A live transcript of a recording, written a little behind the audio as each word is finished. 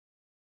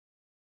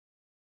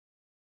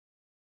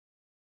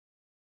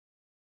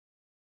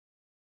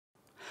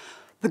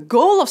The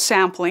goal of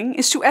sampling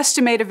is to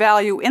estimate a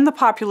value in the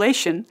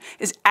population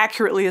as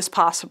accurately as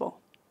possible.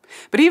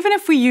 But even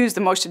if we use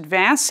the most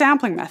advanced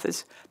sampling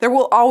methods, there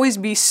will always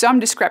be some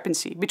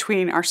discrepancy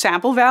between our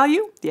sample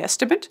value, the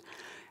estimate,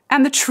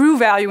 and the true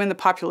value in the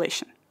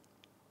population.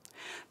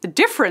 The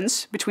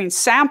difference between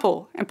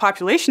sample and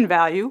population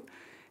value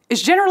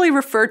is generally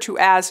referred to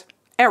as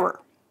error.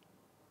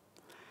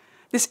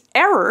 This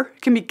error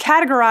can be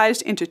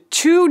categorized into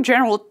two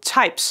general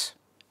types: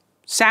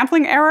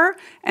 sampling error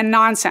and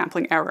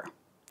non-sampling error.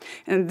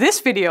 In this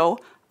video,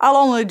 I'll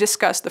only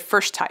discuss the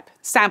first type,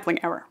 sampling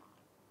error.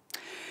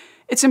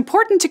 It's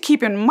important to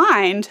keep in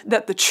mind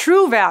that the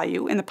true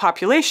value in the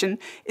population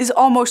is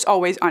almost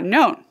always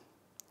unknown.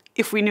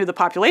 If we knew the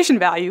population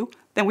value,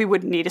 then we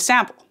wouldn't need a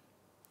sample.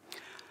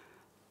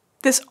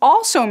 This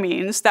also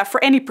means that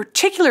for any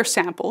particular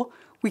sample,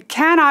 we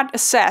cannot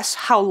assess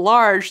how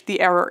large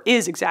the error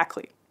is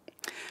exactly.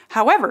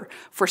 However,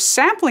 for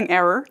sampling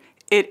error,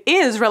 it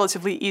is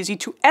relatively easy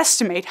to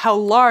estimate how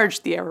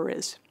large the error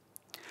is.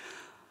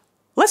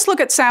 Let's look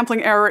at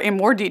sampling error in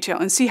more detail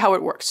and see how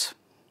it works.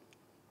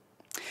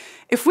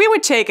 If we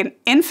would take an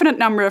infinite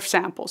number of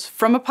samples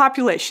from a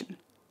population,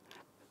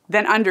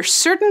 then under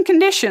certain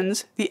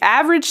conditions, the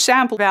average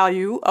sample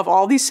value of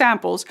all these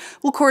samples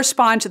will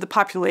correspond to the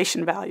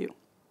population value.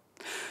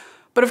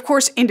 But of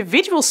course,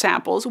 individual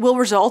samples will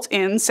result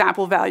in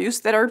sample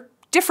values that are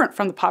different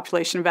from the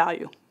population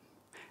value.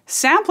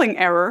 Sampling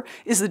error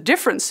is the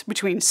difference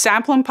between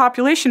sample and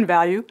population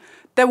value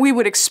that we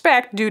would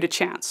expect due to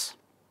chance.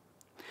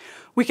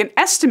 We can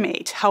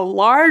estimate how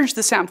large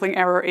the sampling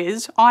error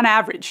is on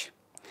average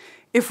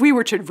if we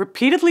were to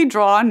repeatedly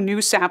draw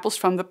new samples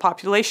from the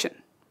population.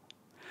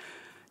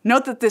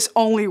 Note that this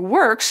only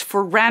works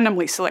for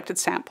randomly selected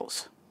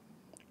samples.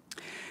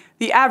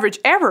 The average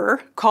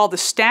error, called the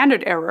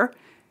standard error,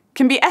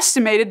 can be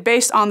estimated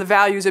based on the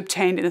values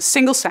obtained in a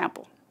single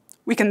sample.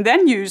 We can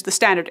then use the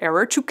standard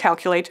error to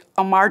calculate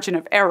a margin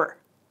of error.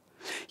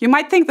 You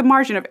might think the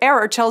margin of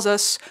error tells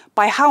us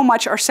by how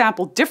much our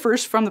sample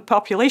differs from the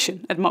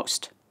population at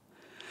most.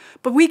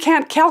 But we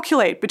can't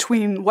calculate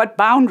between what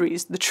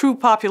boundaries the true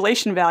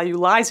population value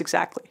lies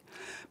exactly,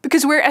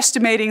 because we're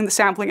estimating the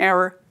sampling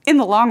error in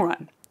the long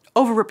run,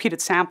 over repeated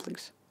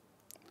samplings.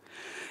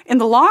 In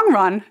the long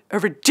run, a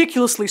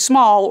ridiculously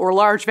small or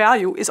large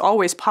value is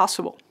always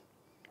possible.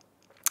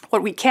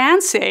 What we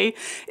can say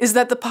is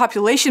that the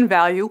population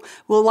value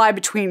will lie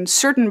between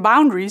certain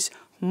boundaries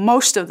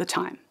most of the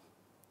time.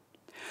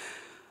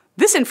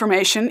 This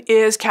information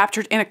is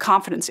captured in a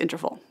confidence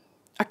interval.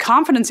 A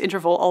confidence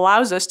interval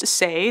allows us to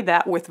say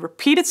that with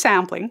repeated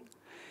sampling,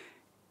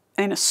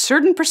 in a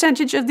certain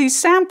percentage of these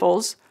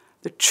samples,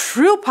 the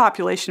true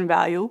population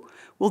value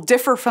will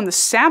differ from the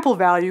sample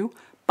value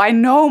by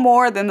no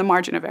more than the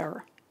margin of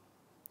error.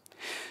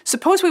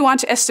 Suppose we want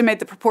to estimate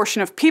the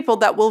proportion of people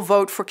that will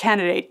vote for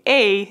candidate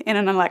A in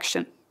an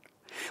election.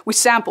 We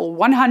sample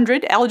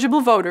 100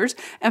 eligible voters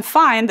and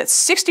find that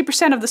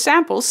 60% of the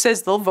samples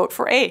says they'll vote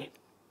for A.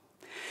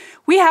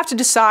 We have to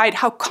decide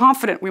how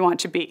confident we want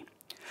to be.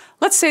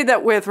 Let's say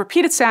that with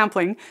repeated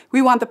sampling,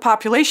 we want the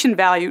population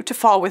value to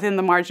fall within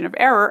the margin of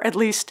error at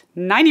least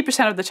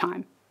 90% of the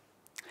time.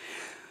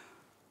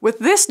 With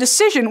this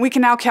decision, we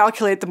can now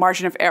calculate the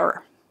margin of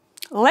error.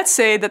 Let's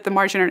say that the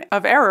margin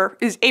of error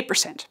is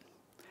 8%.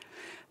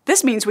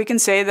 This means we can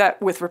say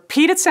that with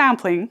repeated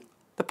sampling,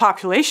 the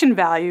population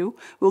value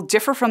will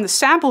differ from the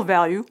sample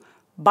value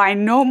by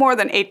no more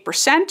than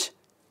 8%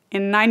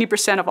 in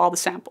 90% of all the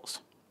samples.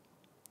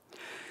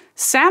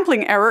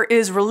 Sampling error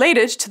is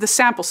related to the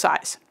sample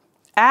size.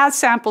 As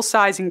sample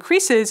size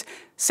increases,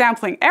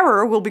 sampling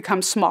error will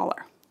become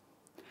smaller.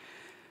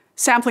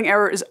 Sampling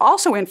error is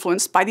also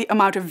influenced by the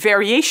amount of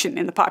variation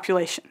in the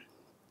population.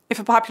 If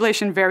a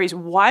population varies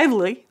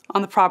widely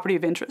on the property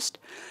of interest,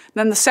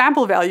 then the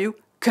sample value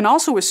can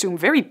also assume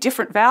very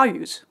different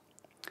values.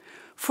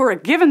 For a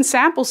given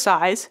sample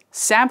size,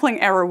 sampling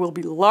error will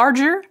be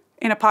larger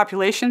in a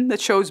population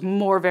that shows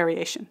more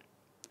variation.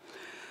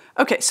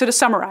 Okay, so to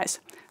summarize,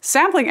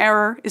 sampling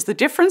error is the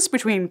difference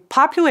between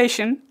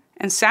population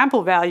and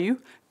sample value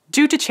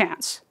due to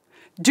chance,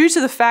 due to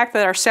the fact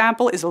that our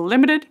sample is a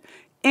limited,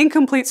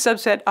 incomplete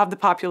subset of the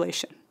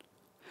population.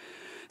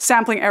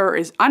 Sampling error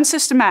is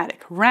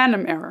unsystematic,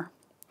 random error.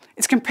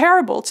 It's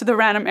comparable to the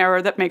random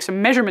error that makes a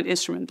measurement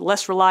instrument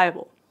less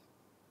reliable.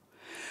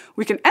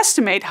 We can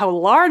estimate how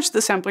large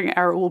the sampling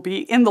error will be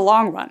in the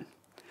long run,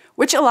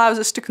 which allows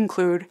us to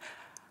conclude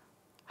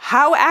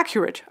how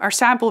accurate our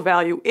sample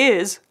value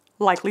is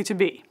likely to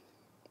be.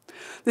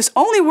 This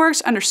only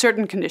works under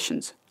certain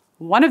conditions.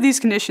 One of these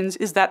conditions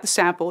is that the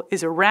sample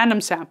is a random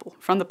sample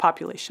from the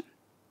population.